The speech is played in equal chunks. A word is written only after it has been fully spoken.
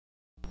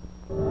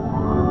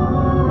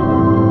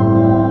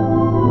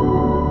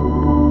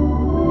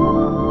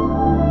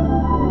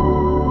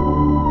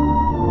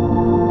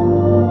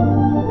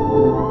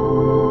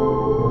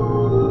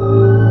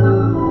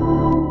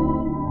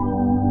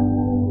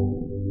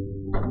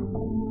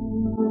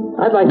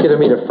I'd like you to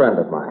meet a friend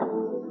of mine.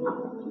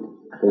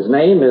 His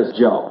name is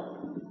Joe.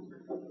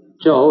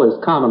 Joe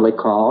is commonly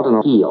called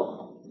an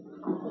eel.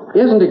 He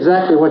isn't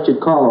exactly what you'd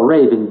call a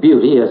raving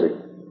beauty, is he?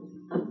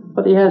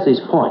 But he has his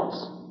points.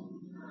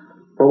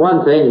 For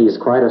one thing, he's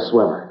quite a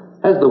swimmer.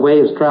 As the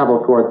waves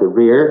travel toward the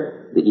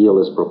rear, the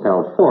eel is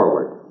propelled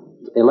forward,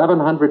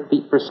 1,100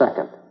 feet per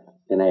second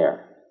in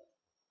air.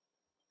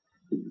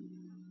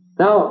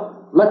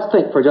 Now, let's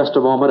think for just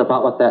a moment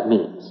about what that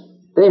means.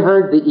 They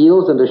herd the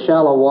eels into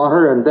shallow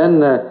water, and then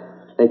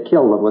they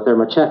kill them with their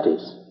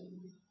machetes.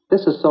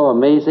 This is so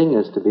amazing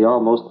as to be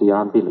almost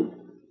beyond belief.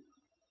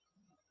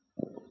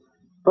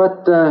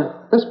 But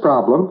this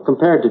problem,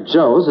 compared to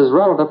Joe's, is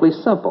relatively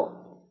simple.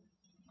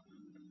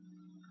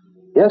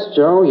 Yes,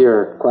 Joe,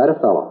 you're quite a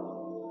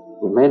fellow.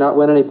 You may not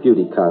win any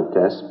beauty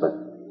contests, but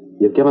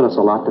you've given us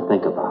a lot to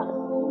think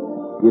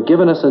about. You've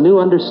given us a new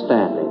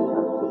understanding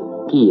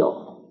of the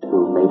eel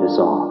who made us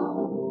all.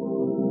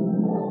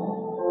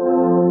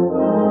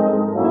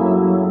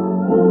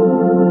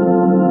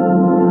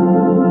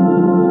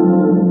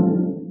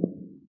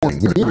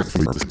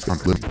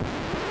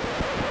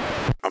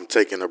 I'm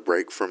taking a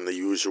break from the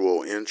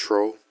usual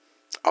intro.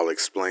 I'll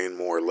explain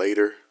more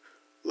later.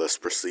 Let's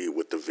proceed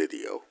with the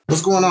video.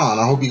 What's going on?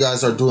 I hope you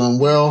guys are doing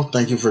well.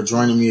 Thank you for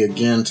joining me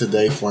again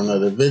today for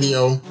another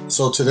video.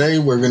 So today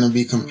we're going to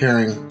be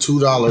comparing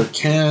 $2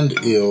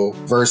 canned eel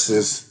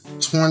versus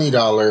 $20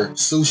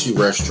 sushi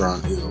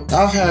restaurant eel.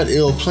 I've had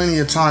eel plenty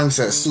of times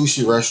at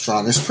sushi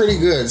restaurant. It's pretty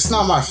good. It's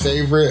not my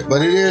favorite,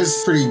 but it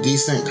is pretty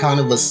decent, kind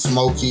of a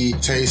smoky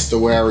taste the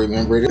way I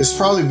remember it. It's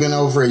probably been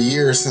over a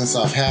year since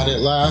I've had it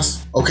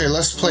last. Okay,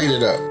 let's plate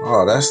it up.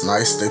 Oh, that's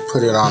nice. They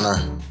put it on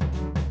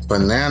a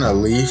banana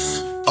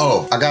leaf.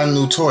 Oh, I got a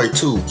new toy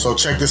too. So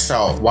check this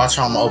out. Watch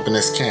how I'm gonna open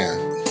this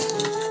can.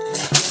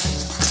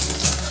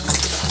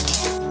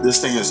 This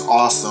thing is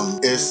awesome.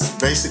 It's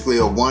basically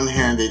a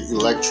one-handed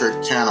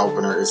electric can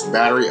opener. It's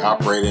battery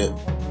operated.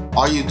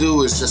 All you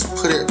do is just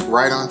put it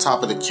right on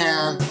top of the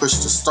can, push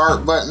the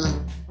start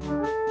button.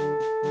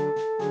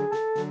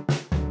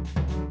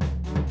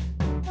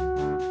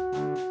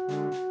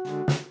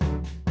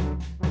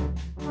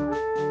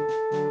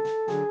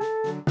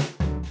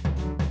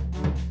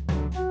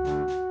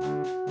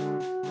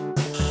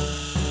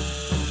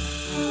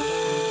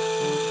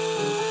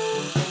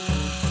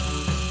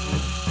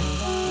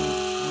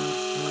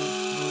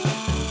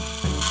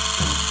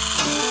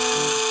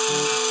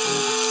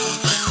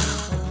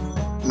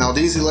 Now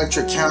these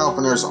electric can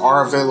openers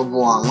are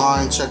available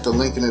online. Check the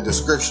link in the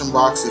description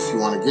box if you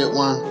want to get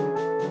one.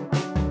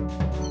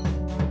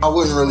 I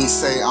wouldn't really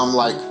say I'm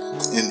like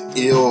an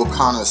eel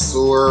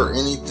connoisseur or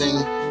anything,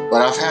 but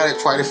I've had it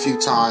quite a few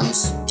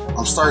times.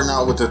 I'm starting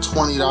out with the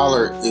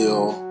 $20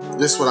 eel.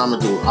 This is what I'm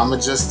gonna do. I'm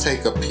gonna just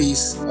take a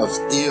piece of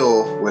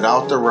eel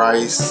without the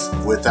rice,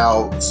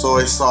 without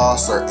soy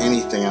sauce or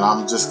anything, and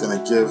I'm just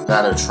gonna give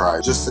that a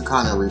try just to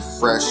kind of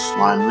refresh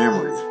my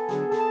memory.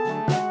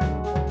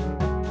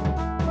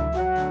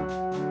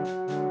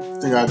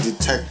 I think I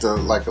detect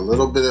like a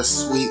little bit of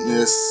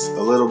sweetness,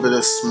 a little bit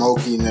of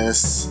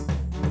smokiness.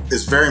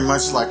 It's very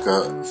much like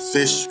a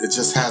fish. It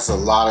just has a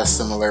lot of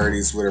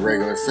similarities with a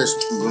regular fish.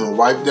 I'm gonna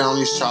wipe down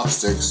these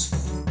chopsticks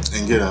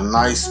and get a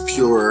nice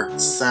pure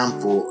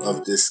sample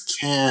of this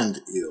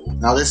canned eel.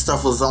 Now this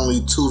stuff was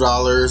only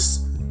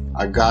 $2.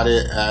 I got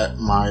it at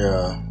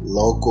my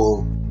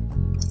local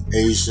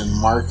Asian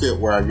market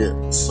where I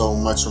get so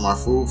much of my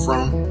food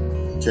from.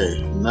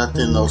 Okay,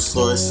 nothing, no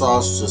soy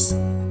sauce, just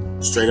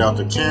straight out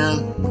the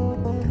can.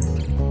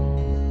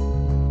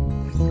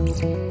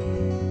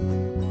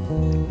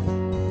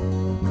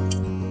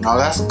 Now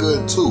that's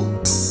good too.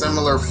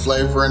 Similar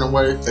flavor in a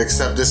way,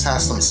 except this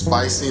has some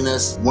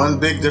spiciness. One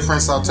big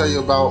difference I'll tell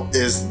you about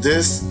is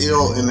this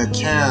eel in the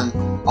can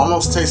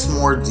almost tastes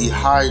more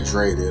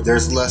dehydrated.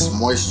 There's less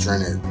moisture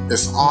in it.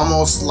 It's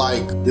almost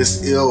like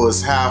this eel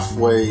is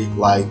halfway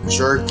like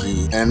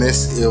jerky, and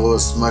this eel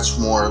is much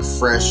more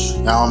fresh.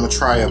 Now I'm gonna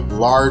try a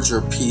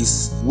larger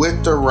piece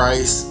with the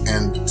rice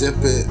and dip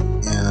it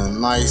in a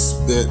nice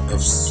bit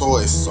of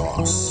soy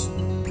sauce.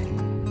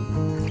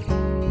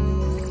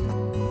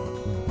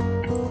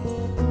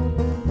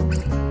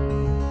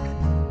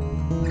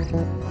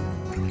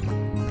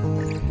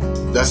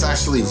 That's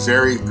actually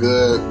very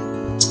good.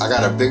 I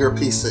got a bigger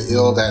piece of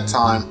eel that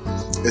time.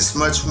 It's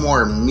much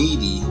more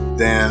meaty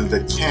than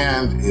the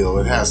canned eel.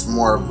 It has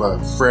more of a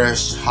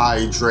fresh,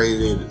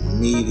 hydrated,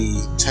 meaty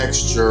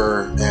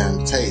texture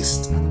and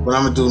taste. What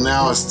I'm gonna do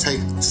now is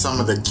take some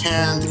of the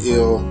canned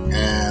eel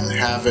and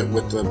have it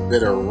with a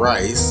bit of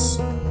rice.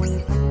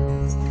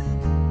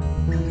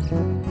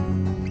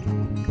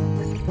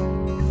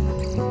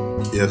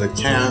 Yeah, the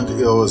canned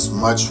eel is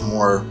much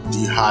more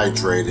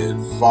dehydrated,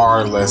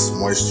 far less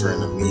moisture in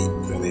the meat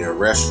than the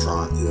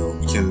restaurant eel.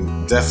 You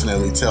can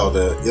definitely tell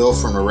the eel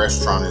from the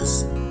restaurant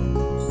is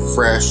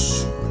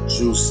fresh,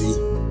 juicy.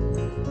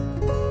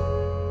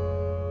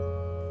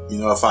 You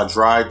know, if I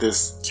dried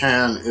this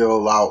canned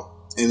eel out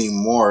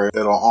anymore,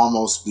 it'll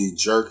almost be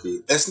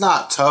jerky. It's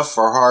not tough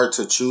or hard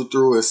to chew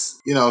through.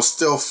 It's, you know,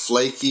 still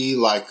flaky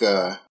like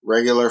a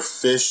regular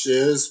fish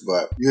is,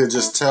 but you can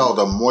just tell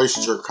the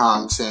moisture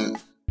content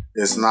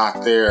is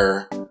not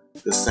there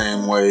the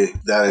same way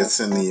that it's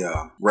in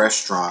the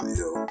restaurant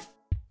eel.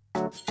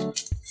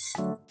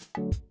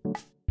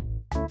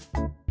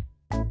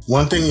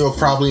 One thing you'll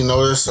probably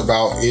notice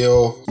about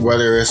eel,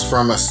 whether it's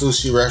from a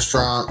sushi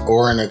restaurant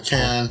or in a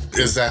can,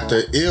 is that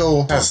the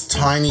eel has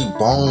tiny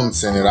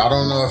bones in it. I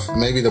don't know if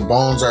maybe the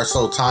bones are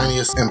so tiny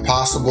it's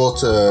impossible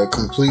to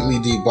completely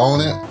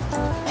debone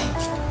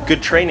it.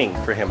 Good training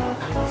for him.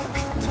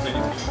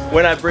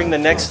 When I bring the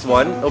next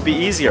one, it'll be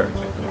easier.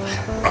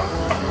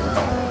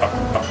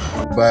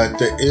 But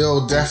the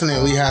eel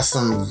definitely has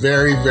some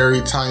very, very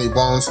tiny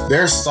bones.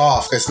 They're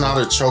soft. It's not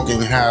a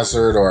choking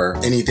hazard or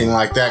anything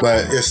like that,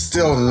 but it's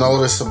still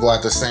noticeable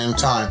at the same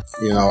time.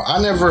 You know,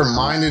 I never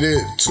minded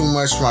it too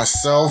much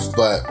myself,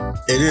 but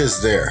it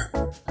is there.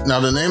 Now,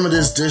 the name of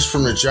this dish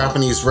from the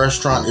Japanese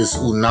restaurant is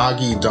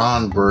Unagi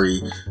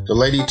Donburi. The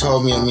lady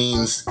told me it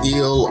means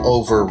eel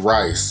over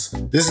rice.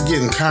 This is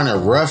getting kind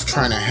of rough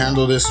trying to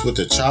handle this with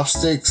the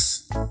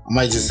chopsticks. I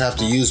might just have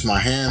to use my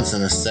hands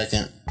in a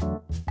second.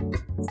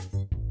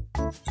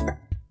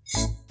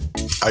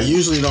 I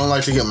usually don't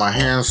like to get my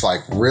hands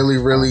like really,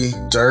 really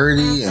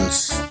dirty and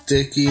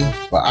sticky,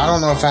 but I don't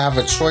know if I have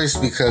a choice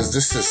because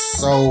this is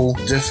so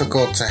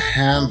difficult to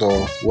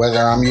handle whether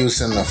I'm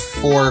using the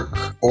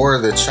fork or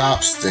the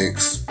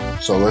chopsticks.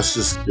 So let's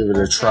just give it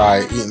a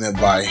try eating it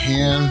by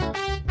hand.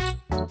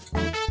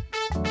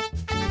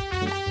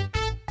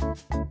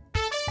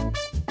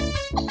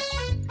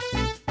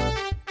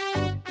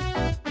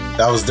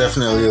 That was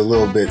definitely a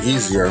little bit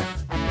easier.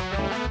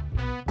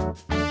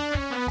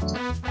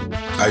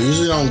 I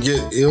usually don't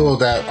get eel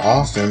that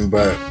often,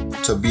 but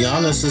to be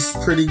honest, it's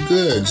pretty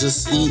good.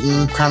 Just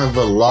eating kind of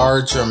a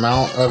large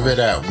amount of it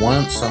at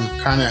once, I'm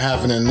kind of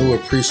having a new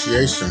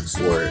appreciation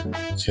for it.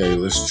 Okay,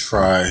 let's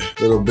try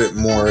a little bit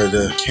more of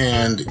the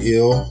canned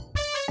eel.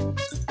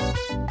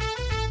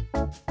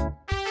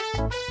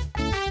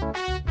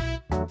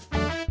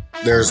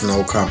 There's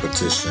no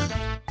competition.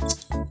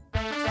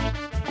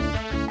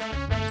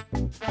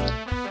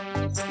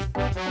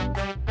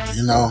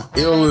 You know,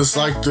 eel is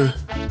like the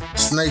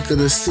snake of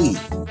the sea.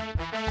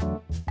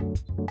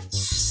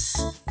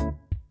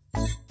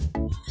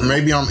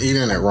 Maybe I'm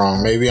eating it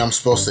wrong. Maybe I'm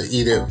supposed to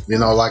eat it, you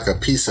know, like a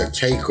piece of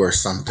cake or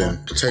something.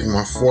 Take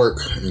my fork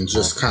and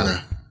just kind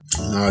of,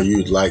 you know,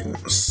 you'd like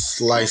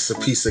slice a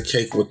piece of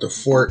cake with the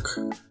fork.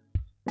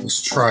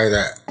 Let's try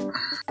that.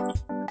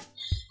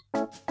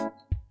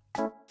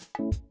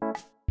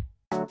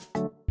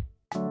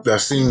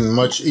 That seemed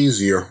much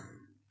easier.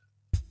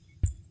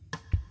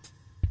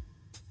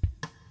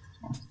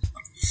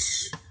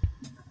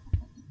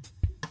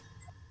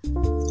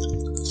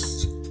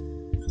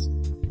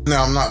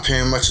 Now, I'm not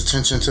paying much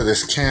attention to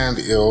this canned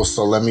eel,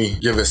 so let me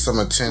give it some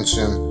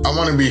attention. I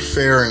want to be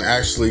fair and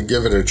actually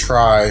give it a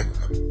try.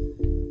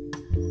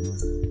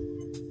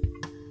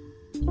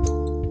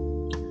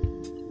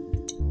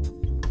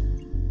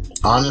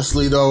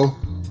 Honestly though,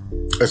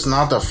 it's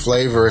not the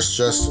flavor, it's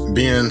just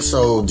being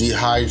so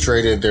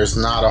dehydrated, there's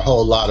not a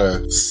whole lot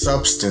of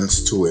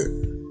substance to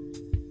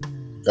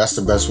it. That's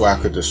the best way I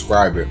could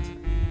describe it.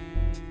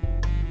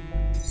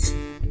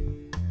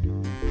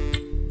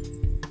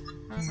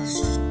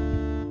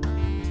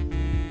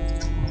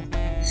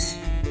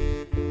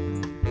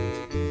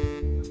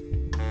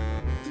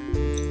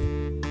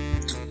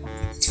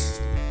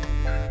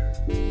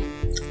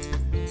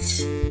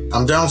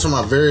 I'm down to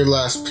my very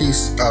last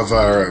piece of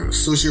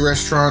sushi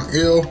restaurant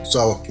eel.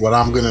 So what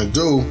I'm gonna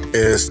do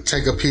is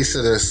take a piece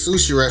of the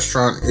sushi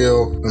restaurant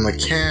eel and the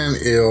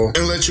canned eel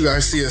and let you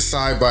guys see it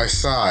side by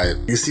side.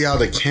 You see how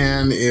the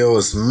canned eel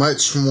is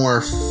much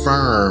more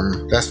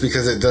firm. That's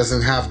because it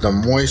doesn't have the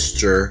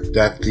moisture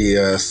that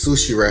the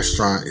sushi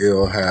restaurant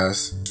eel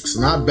has. It's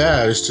not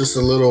bad, it's just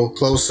a little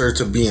closer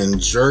to being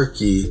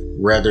jerky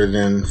rather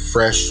than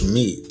fresh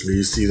meat. Do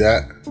you see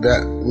that?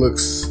 That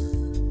looks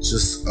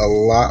just a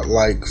lot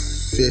like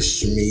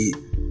fish meat.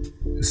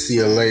 You see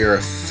a layer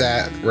of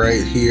fat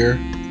right here.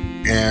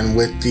 And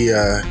with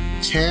the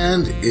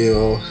canned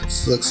eel,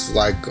 this looks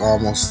like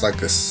almost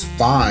like a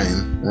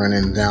spine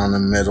running down the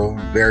middle.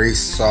 Very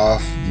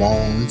soft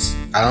bones.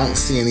 I don't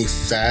see any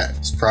fat.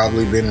 It's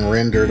probably been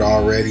rendered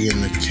already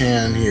in the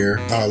can here.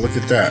 Oh, look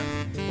at that.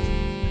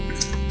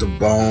 The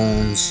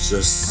bones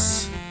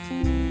just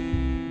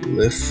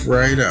lift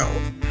right out.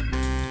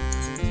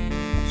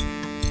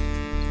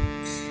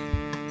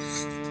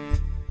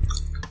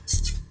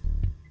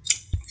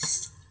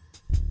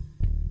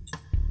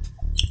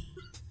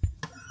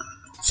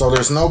 So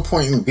there's no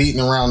point in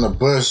beating around the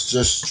bush,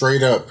 just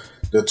straight up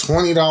The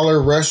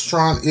 $20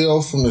 restaurant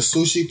eel from the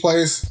sushi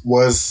place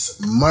was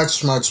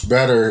much, much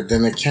better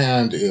than the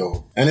canned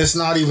eel. And it's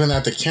not even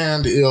that the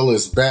canned eel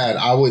is bad.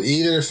 I would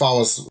eat it if I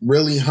was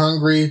really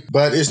hungry,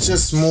 but it's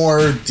just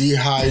more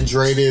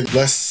dehydrated,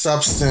 less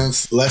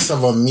substance, less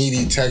of a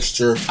meaty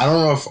texture. I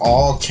don't know if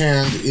all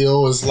canned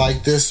eel is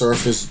like this or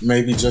if it's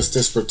maybe just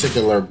this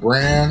particular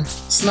brand.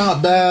 It's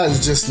not bad,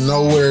 it's just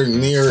nowhere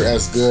near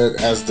as good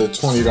as the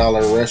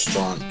 $20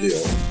 restaurant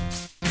eel.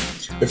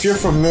 If you're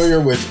familiar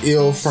with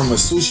eel from a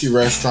sushi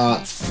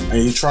restaurant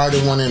and you try the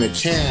one in a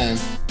can,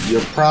 you're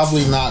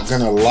probably not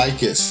gonna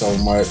like it so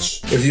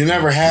much. If you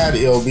never had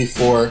eel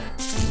before,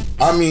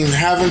 I mean,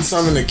 having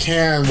some in a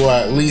can will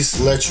at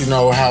least let you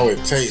know how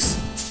it tastes.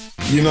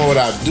 You know what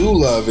I do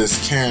love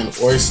is canned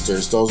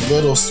oysters. Those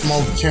little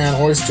smoked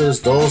canned oysters,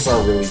 those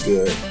are really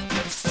good.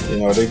 You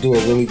know, they do a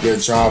really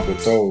good job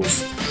with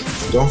those.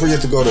 Don't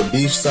forget to go to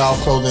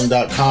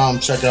beefstyleclothing.com,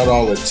 check out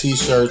all the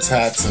t-shirts,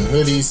 hats, and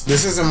hoodies.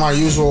 This isn't my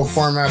usual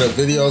format of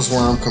videos where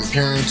I'm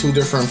comparing two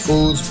different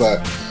foods,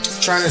 but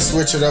trying to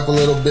switch it up a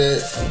little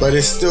bit, but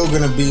it's still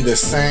gonna be the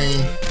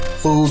same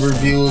food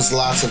reviews,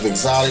 lots of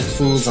exotic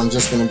foods. I'm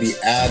just gonna be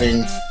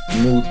adding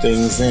new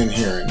things in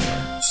here and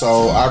there.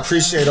 So I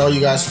appreciate all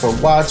you guys for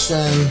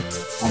watching.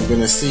 I'm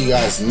gonna see you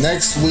guys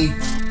next week.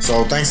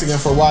 So thanks again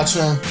for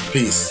watching.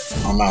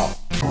 Peace. I'm out.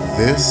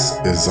 This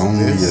is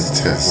only a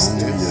test.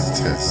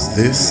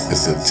 This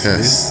is a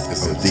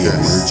test of the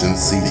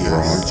emergency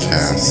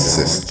broadcast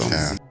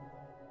system.